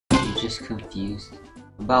just confused.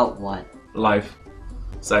 About what? Life,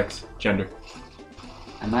 sex, gender.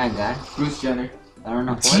 Am I a guy? Bruce Jenner. I don't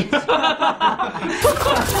know what.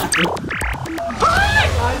 Hi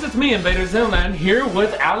guys, it's me, InvaderZimLand, here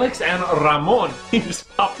with Alex and Ramon. He just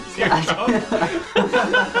popped his ears off.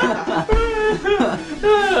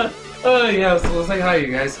 Yeah, so say hi,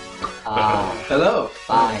 you guys. Hello.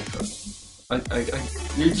 Bye.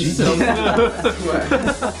 You're Jesus.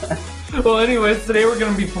 Well, anyways, today we're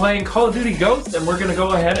going to be playing Call of Duty Ghost, and we're going to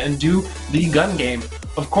go ahead and do the gun game.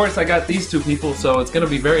 Of course, I got these two people, so it's going to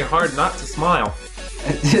be very hard not to smile.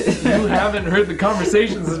 You haven't heard the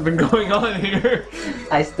conversations that's been going on here.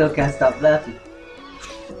 I still can't stop laughing.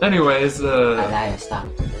 Anyways, Stop.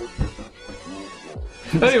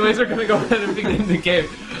 Anyways, we're gonna go ahead and begin the game.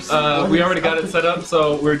 We already got it set up,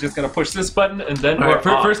 so we're just gonna push this button and then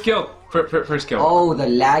first kill. First kill. Oh, the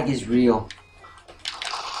lag is real.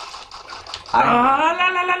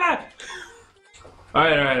 Alright.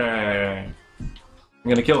 I'm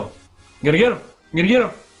gonna kill him. I'm gonna get him. I'm gonna get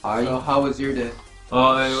him. So how was your day?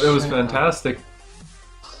 Oh, it was fantastic.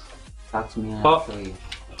 Talk to me.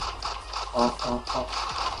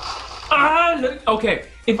 Okay.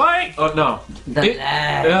 If I... Oh, no. The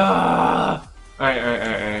lag.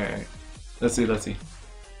 Alright. Let's see.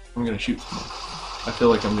 I'm gonna shoot someone. I feel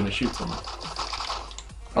like I'm gonna shoot someone.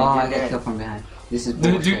 Oh, I got killed from behind. This is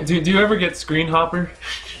do you ever get screen hopper?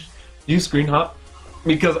 Do you screen hop?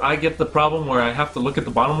 Because I get the problem where I have to look at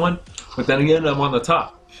the bottom one, but then again I'm on the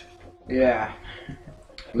top. Yeah.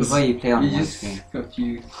 Before you play on one screen.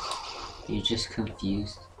 Confused. You're just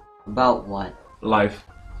confused. About what? Life,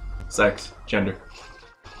 sex, gender.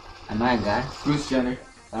 Am I a guy? Bruce Jenner.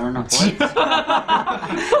 I don't know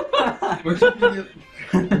what.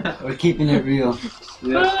 We're keeping it real.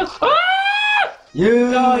 Yeah.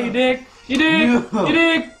 You. Oh, you dick! You dick! You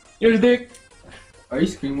dick! You're a dick! Are you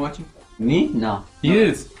screen watching? Me? No. He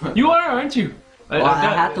is. You are, aren't you? Well,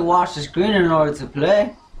 I had to watch the screen in order to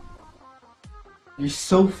play. You're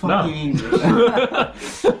so fucking English.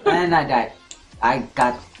 And I died. I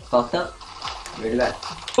got fucked up. Really bad.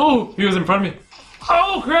 Oh, he was in front of me.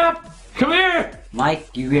 Oh crap! Come here! Mike,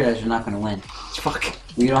 you realize you're not gonna win. Fuck.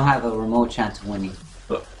 We don't have a remote chance of winning.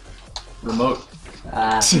 Remote.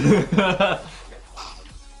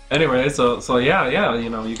 Anyway, so yeah, you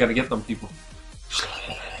know, you gotta get them people.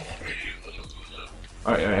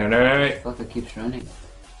 Alright. Fuck, it keeps running.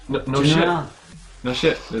 No shit. Around. No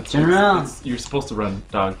shit. Turn around. You're supposed to run,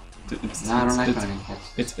 dog. No, I don't like running.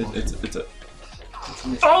 It's a...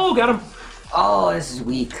 Oh, got him! Oh, this is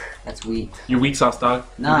weak. That's weak. You're weak sauce, dog.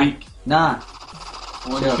 Nah. You're weak. Nah.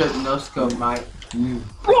 One shot, no scope, Mike.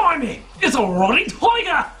 Blimey! It's a running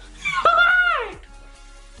tiger!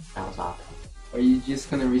 That was awful. Are you just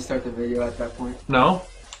gonna restart the video at that point? No.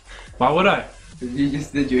 Why would I? Because you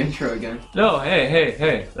just did your intro again. No,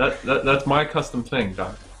 hey. That's my custom thing,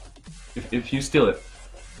 dog. If you steal it,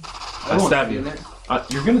 I'll stab you.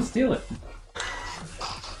 You're gonna steal it.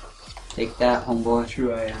 Take that, homeboy.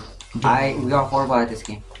 True, I am. We are horrible at this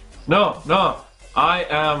game. No. I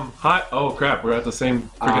am high. Oh crap, we're at the same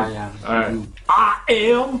freaking. Yeah. Alright. I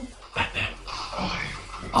am Batman.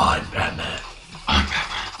 I'm Batman.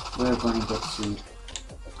 We're gonna get sued.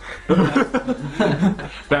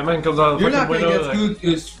 Batman comes out of the You're fucking not gonna window.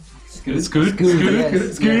 get Like, screwed. it's good.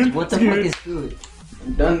 Yes. What the fuck is good?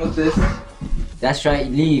 I'm done with this. That's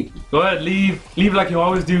right, leave. Go ahead, leave. Leave like you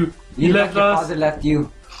always do. Leave left like your us. father left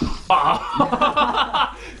you.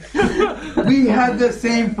 We had the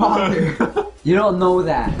same father. You don't know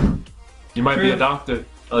that. You might be adopted.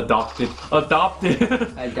 Adopted.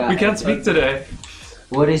 We can't speak today.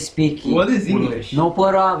 What is speaking? What is English? No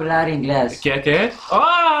puedo hablar inglés. ¿Qué?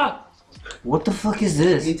 Ah! What the fuck is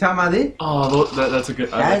this? Oh, that's a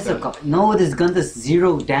good. I like that. No, this gun does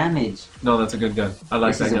 0 damage. No, that's a good gun. I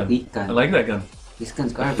like This that is a gun. weak gun. I like that gun. This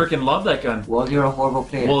gun's I garbage. freaking love that gun. Well, you're a horrible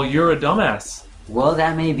player. Well, you're a dumbass. Well,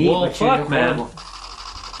 that may be, Well, but you're fuck, man. horrible.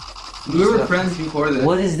 We were friends before this.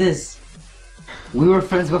 What is this? We were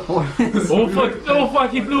friends before this. Oh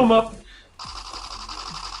fuck, he blew him up.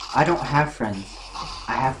 I don't have friends.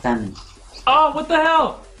 I have family. Oh, what the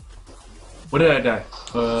hell? What did I die?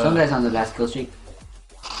 Some guy's on the last kill streak.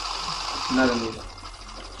 Not me.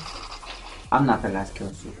 I'm not the last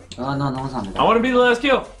kill streak. Oh, no one's on the last. I want to be the last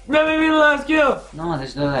kill. Let me be the last kill. No,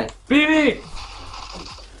 there's no like. Be me.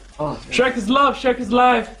 Oh. Shrek is love. Shrek is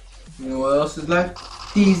life. You know what else is left?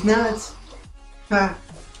 These nuts. Ha.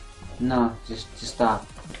 No, just stop.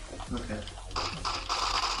 Okay.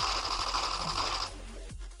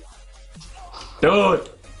 Dude.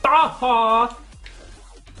 Ah!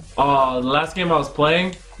 The last game I was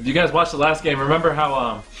playing. If you guys watched the last game, remember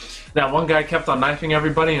how That one guy kept on knifing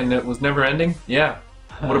everybody and it was never ending? Yeah.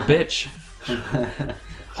 What a bitch.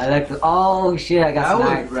 I like the. Oh shit! I got That was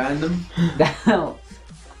sniped. random.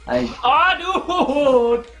 Ah,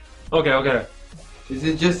 dude! Okay, okay. Is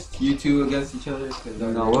it just you two against each other? 'Cause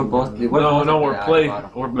No, we're both. No, we're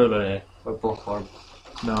We're blah, blah. We're both horrible.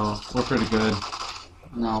 No, we're pretty good.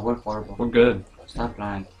 No, we're horrible. We're good. Stop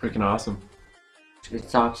lying. Freaking awesome. It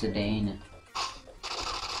sucks today, ain't it?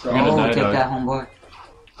 You're gonna die, take dog. that, homeboy.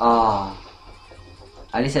 Oh.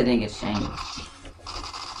 At least I didn't get shamed.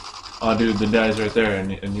 Oh, dude, the guy's right there,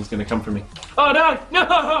 and he's gonna come for me. Oh, dog! No!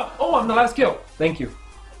 Oh, I'm the last kill. Thank you.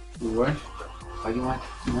 What? Why do you want?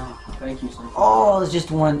 No. Thank you, son. Oh, it's just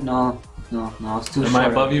one. No, it's too Am short. I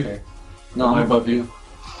above right you? there. No, Am I I'm above you?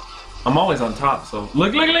 I'm always on top, so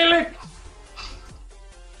look! I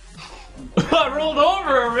rolled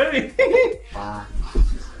over already. Wow.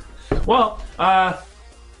 Well,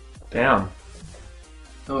 damn,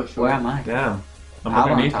 Oh, sure. Where am I? damn. I'm I'm on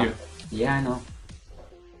underneath top. you. Yeah, I know.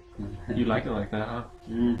 You like it like that, huh?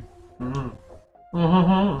 Mm.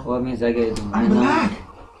 Mm-hmm. Well, it means I get to do I'm black.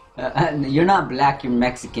 You're not black, you're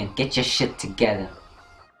Mexican. Get your shit together.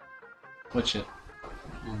 What shit?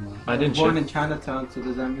 Mm. I didn't Born shit. in Chinatown, so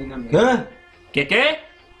does that mean I'm Huh? ¿Qué?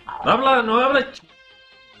 No habla.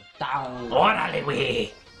 Down. Órale,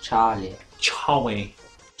 güey. Charlie. Chao, güey.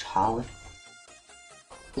 Charlie.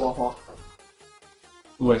 Wah, wah.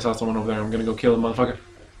 Ooh, I saw someone over there. I'm gonna go kill the motherfucker.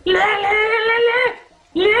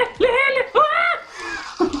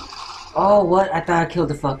 Oh, what? I thought I killed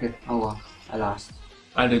the fucker. Oh well, I lost.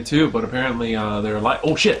 I did too, but apparently they're alive.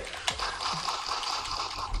 Oh shit!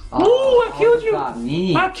 Oh, Ooh, I killed you. Got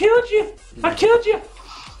me. I killed you!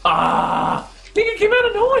 Ah! Nigga came out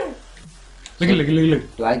of nowhere! Look.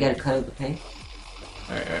 Do I get a cut of the pay?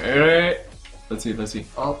 Alright. Let's see.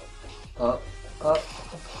 Up.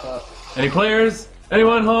 Any players?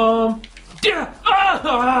 Anyone home? Yeah!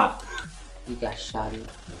 Ah! You got shot at.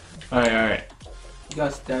 Alright. You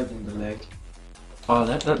got stabbed in the leg. Oh,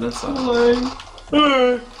 that sucks.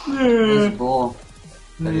 This bull.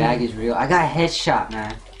 The lag is real. I got a headshot,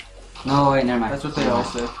 man. No, wait, never mind. That's what they all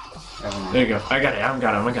said. Never mind. There you go. I got him.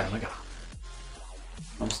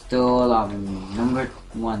 I'm still number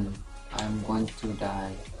 1. I'm going to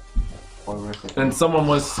die. Horrific. And someone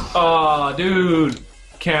was. Oh, dude!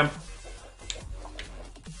 Camp.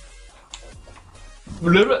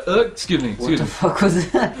 Excuse me. What the fuck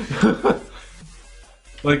was that?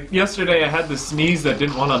 Like yesterday, I had the sneeze that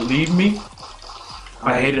didn't want to leave me.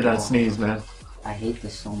 I hated that sneeze, man. I hate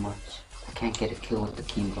this so much. I can't get a kill with the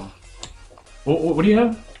Kimbo. What do you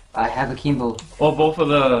have? I have a Kimbo. Oh, both of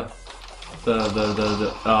the.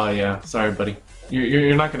 Oh yeah, sorry, buddy.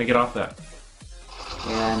 You're not gonna get off that.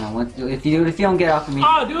 Yeah, no. If you don't get off of me.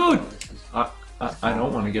 Ah, dude! I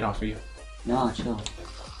don't want to get off of you. No, chill.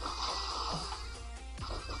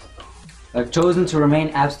 I've chosen to remain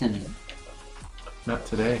abstinent. Not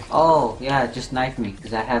today. Oh, yeah, just knife me,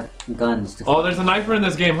 because I have guns. Oh, there's a knifer in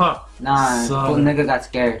this game, huh? Nah, Son. the nigga got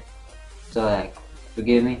scared. So, like,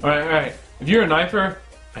 forgive me. Alright. If you're a knifer,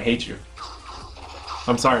 I hate you.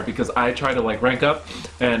 I'm sorry, because I try to, like, rank up,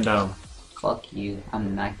 and, Fuck you,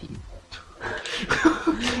 I'm knifing.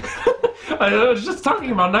 I was just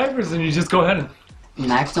talking about knifers, and you just go ahead and...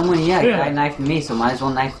 Knife someone? Yeah, Yeah. guy knifed me, so might as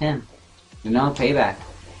well knife him. You know, payback.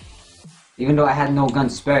 Even though I had no gun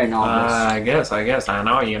to spare and all this. I guess. I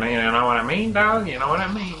know. You know what I mean, dog? You know what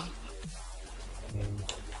I mean?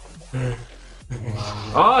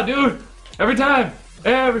 Oh, dude! Every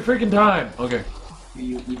freaking time! Okay.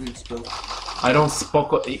 You even spoke. I don't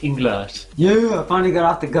speak English. Yeah, I finally got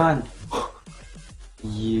off the gun.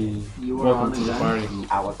 Yeah. You were Welcome on to the the gun. party.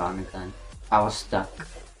 I was on the gun. I was stuck.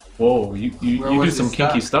 Whoa, you Where do was some it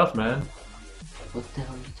kinky stuck? stuff, man. What the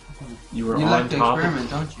hell are you talking about? You were You on like to top. experiment,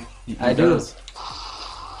 don't you? He I do. does.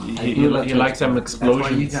 He like to likes them That's why you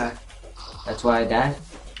explosions. died. That's why I died?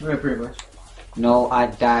 Yeah, pretty much. No, I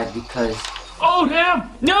died because... Oh damn!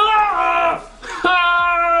 No! Ah!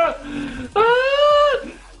 Ah!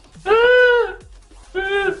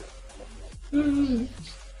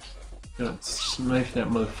 Gonna smash that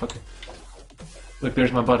motherfucker. Look,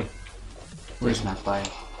 there's my buddy. Where's my body?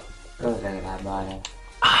 Go look at that body.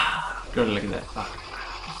 Go look at that.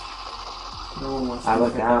 No one wants I to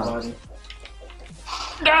look look at out. that body.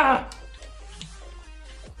 Ah!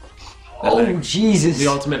 Oh, Jesus! The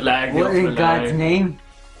ultimate lag. What in God's name?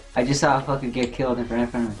 I just saw a fucker get killed in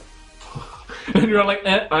front of me. And you're like,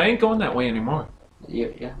 I ain't going that way anymore. Yeah,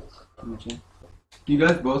 pretty much it. Do you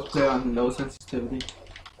guys both play on low sensitivity?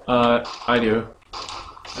 I do.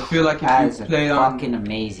 I feel like That if is you play on... fucking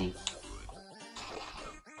amazing.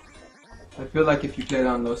 I I feel like if you played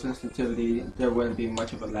on low sensitivity, there wouldn't be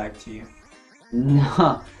much of a lag to you.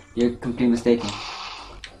 No, you're completely mistaken.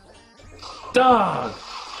 Dog!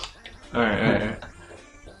 Alright.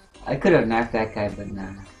 I could have knocked that guy, but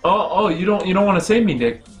nah. Oh, you don't want to save me,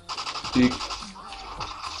 Dick. Dick.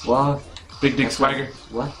 Well, Big Dick Swagger.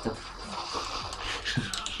 what the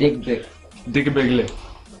Dick. Dick a big lick.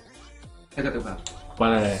 I got the back.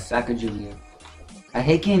 Sacagawea. I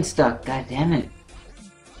hate getting stuck, god damn it.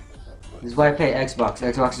 This is why I play Xbox.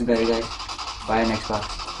 Xbox is better, guys. Buy an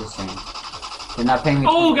Xbox. Just saying. They're not paying me.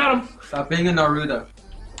 Oh, got him! Stop being a Naruto.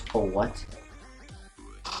 Oh, what?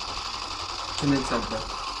 Commit center.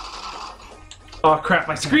 Oh crap,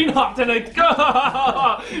 my screen hopped and I...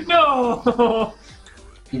 No!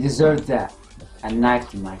 You deserved that. I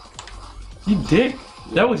knifed you, Mike. You dick.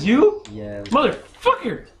 That was you? Yeah.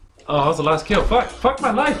 Motherfucker! Oh, that was the last kill. Fuck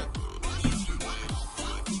my life.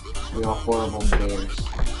 We are horrible players.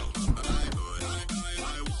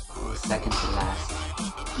 Second to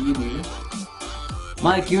last. You knew.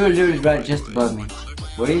 Mike, you were literally right just above me.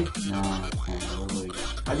 Were you? No, where were you?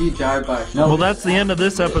 How do you die by? No. Well, that's the end of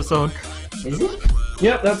this episode. Is it?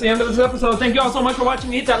 Yep, that's the end of this episode. Thank you all so much for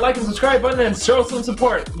watching. Hit that like and subscribe button and show some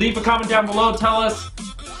support. Leave a comment down below. Tell us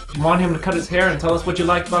if you want him to cut his hair and tell us what you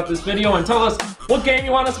liked about this video and tell us what game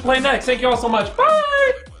you want us to play next. Thank you all so much.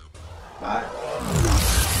 Bye!